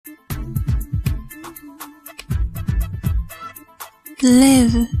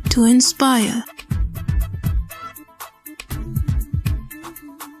Live to inspire.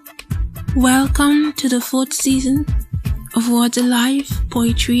 Welcome to the 4th season of Words Alive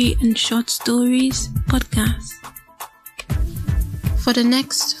Poetry and Short Stories podcast. For the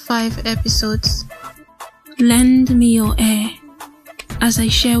next 5 episodes, lend me your ear as I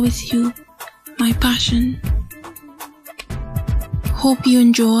share with you my passion. Hope you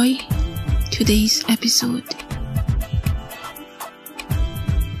enjoy today's episode.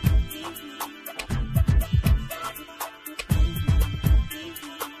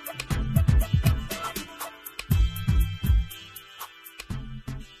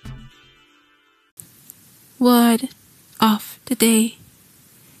 Word of the day.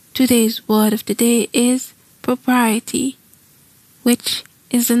 Today's word of the day is propriety, which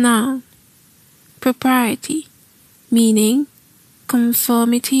is a noun. Propriety, meaning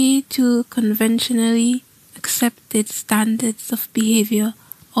conformity to conventionally accepted standards of behavior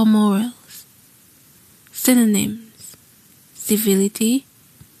or morals. Synonyms: civility,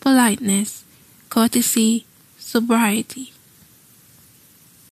 politeness, courtesy, sobriety.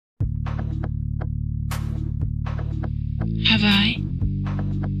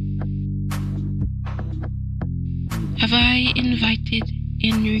 Have I invited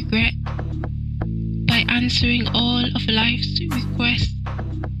in regret by answering all of life's requests,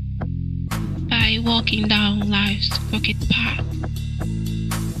 by walking down life's crooked path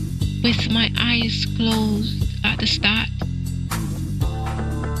with my eyes closed at the start?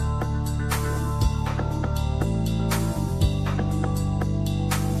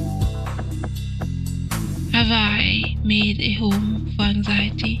 Have I made a home for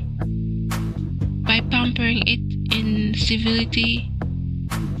anxiety by pampering it in civility,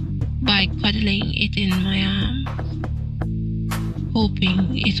 by cuddling it in my arms,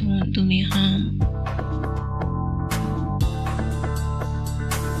 hoping it won't do me harm?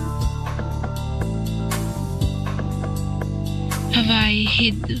 Have I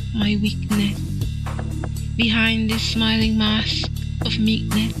hid my weakness behind this smiling mask of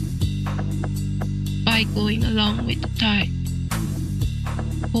meekness, by going along with the tide,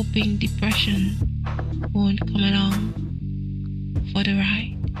 hoping depression won't come along for the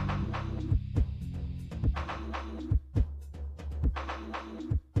ride?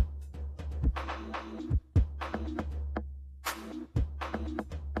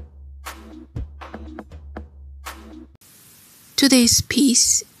 Today's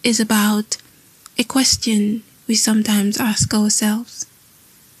piece is about a question we sometimes ask ourselves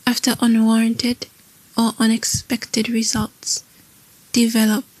after unwarranted or unexpected results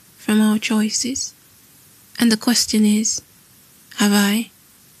develop from our choices. And the question is, have I?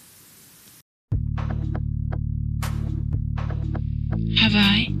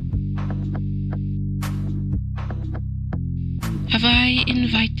 Have I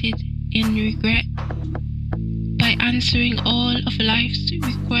invited in regret by answering all of life's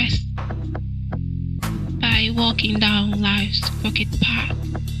requests, by walking down life's crooked path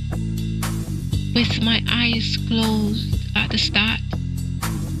with my eyes closed at the start?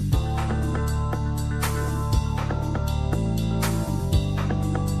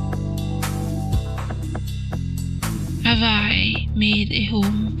 Have I made a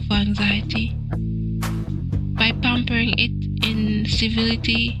home for anxiety by pampering it in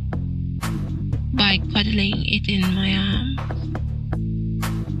civility, by cuddling it in my arms,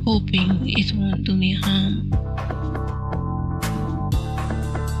 hoping it won't do me harm?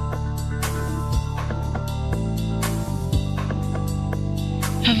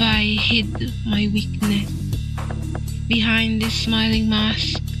 Have I hid my weakness behind this smiling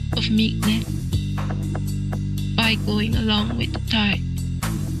mask of meekness, by going along with the tide,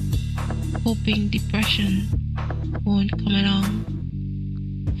 hoping depression won't come along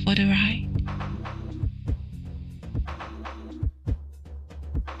for the ride?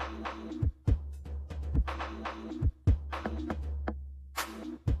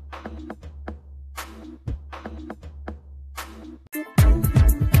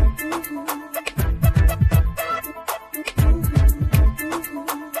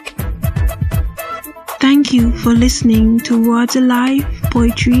 Thank you for listening to Words Alive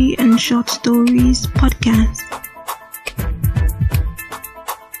Poetry and Short Stories podcast.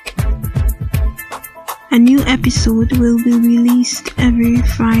 A new episode will be released every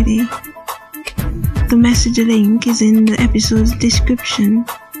Friday. The message link is in the episode's description,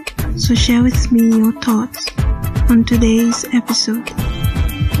 so share with me your thoughts on today's episode.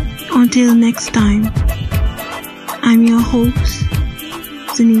 Until next time, I'm your host,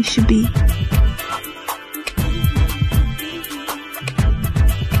 Zanisha B.